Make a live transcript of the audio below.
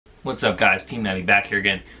What's up guys, Team Natty back here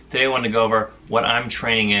again. Today I wanted to go over what I'm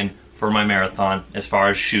training in for my marathon as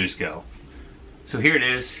far as shoes go. So here it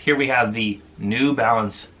is. Here we have the New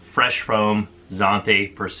Balance Fresh Foam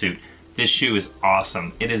Zante Pursuit. This shoe is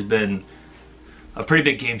awesome. It has been a pretty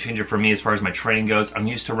big game changer for me as far as my training goes. I'm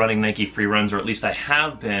used to running Nike free runs, or at least I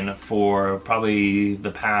have been for probably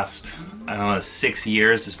the past, I don't know, 6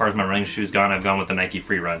 years. As far as my running shoes gone, I've gone with the Nike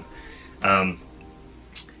free run.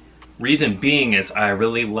 Reason being is I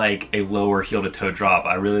really like a lower heel to toe drop.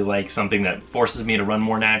 I really like something that forces me to run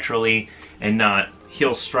more naturally and not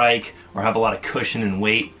heel strike or have a lot of cushion and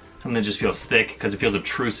weight. Something that just feels thick because it feels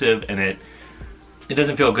obtrusive and it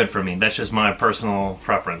doesn't feel good for me. That's just my personal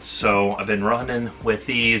preference. So I've been running with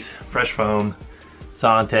these Fresh Foam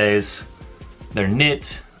Zantes. They're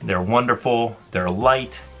knit, they're wonderful, they're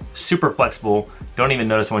light, super flexible. Don't even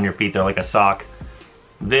notice them on your feet, they're like a sock.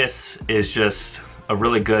 This is just a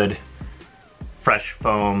really good Fresh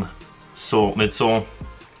Foam midsole.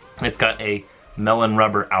 It's got a melon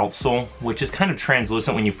rubber outsole, which is kind of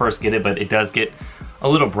translucent when you first get it, but it does get a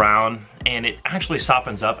little brown, and it actually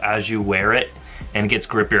softens up as you wear it and gets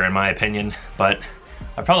grippier in my opinion. But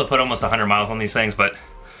I probably put almost 100 miles on these things, but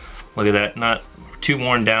look at that, not too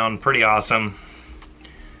worn down, pretty awesome.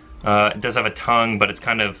 It does have a tongue, but it's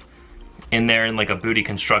kind of in there in like a booty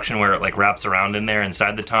construction where it like wraps around in there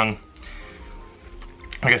inside the tongue.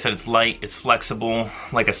 Like I said, it's light, it's flexible,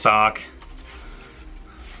 like a sock.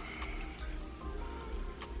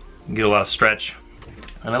 You get a lot of stretch.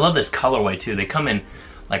 And I love this colorway too. They come in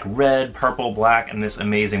like red, purple, black, and this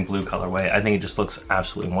amazing blue colorway. I think it just looks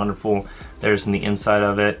absolutely wonderful. There's in the inside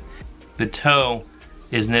of it. The toe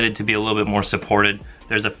is knitted to be a little bit more supported.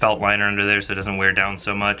 There's a felt liner under there so it doesn't wear down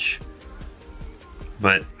so much.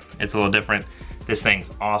 But it's a little different. This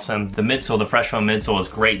thing's awesome. The midsole, the Fresh Foam midsole is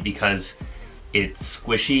great because it's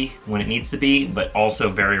squishy when it needs to be, but also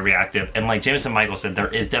very reactive. And like Jameson Michael said, there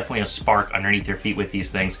is definitely a spark underneath your feet with these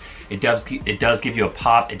things. It does give you a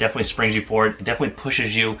pop. It definitely springs you forward. It definitely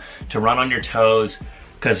pushes you to run on your toes,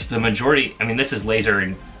 because the majority, I mean, this is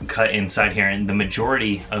laser cut inside here, and the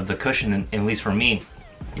majority of the cushion, at least for me,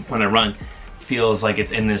 when I run, feels like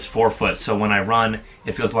it's in this forefoot. So when I run,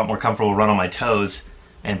 it feels a lot more comfortable to run on my toes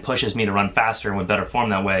and pushes me to run faster and with better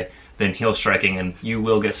form that way than heel striking. And you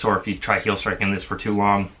will get sore if you try heel striking this for too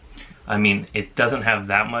long. I mean, it doesn't have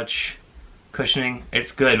that much cushioning.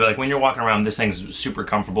 It's good, but like when you're walking around, this thing's super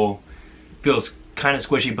comfortable. Feels kind of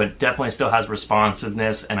squishy, but definitely still has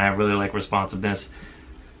responsiveness, and I really like responsiveness.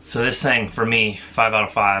 So this thing, for me, 5 out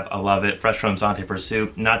of 5. I love it. Fresh Foam Zante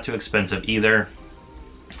Pursuit. Not too expensive either.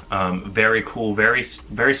 Very cool, very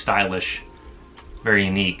stylish, very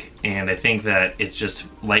unique, and I think that it's just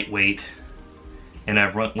lightweight. And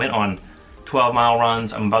I've went on 12-mile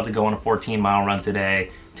runs. I'm about to go on a 14-mile run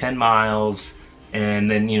today, 10 miles, and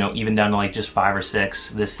then, you know, even down to like just 5 or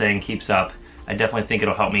 6. This thing keeps up. I definitely think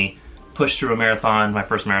it'll help me push through a marathon, my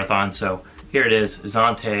first marathon. So here it is,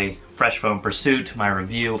 Zante Fresh Foam Pursuit, my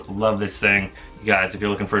review. Love this thing. You guys, if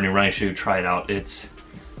you're looking for a new running shoe, try it out. It's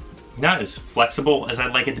not as flexible as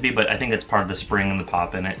I'd like it to be, but I think that's part of the spring and the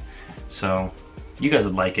pop in it. So you guys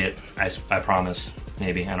would like it, I promise.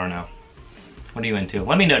 Maybe, I don't know. What are you into?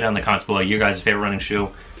 Let me know down in the comments below your guys' favorite running shoe.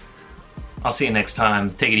 I'll see you next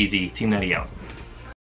time. Take it easy. Team Natty out.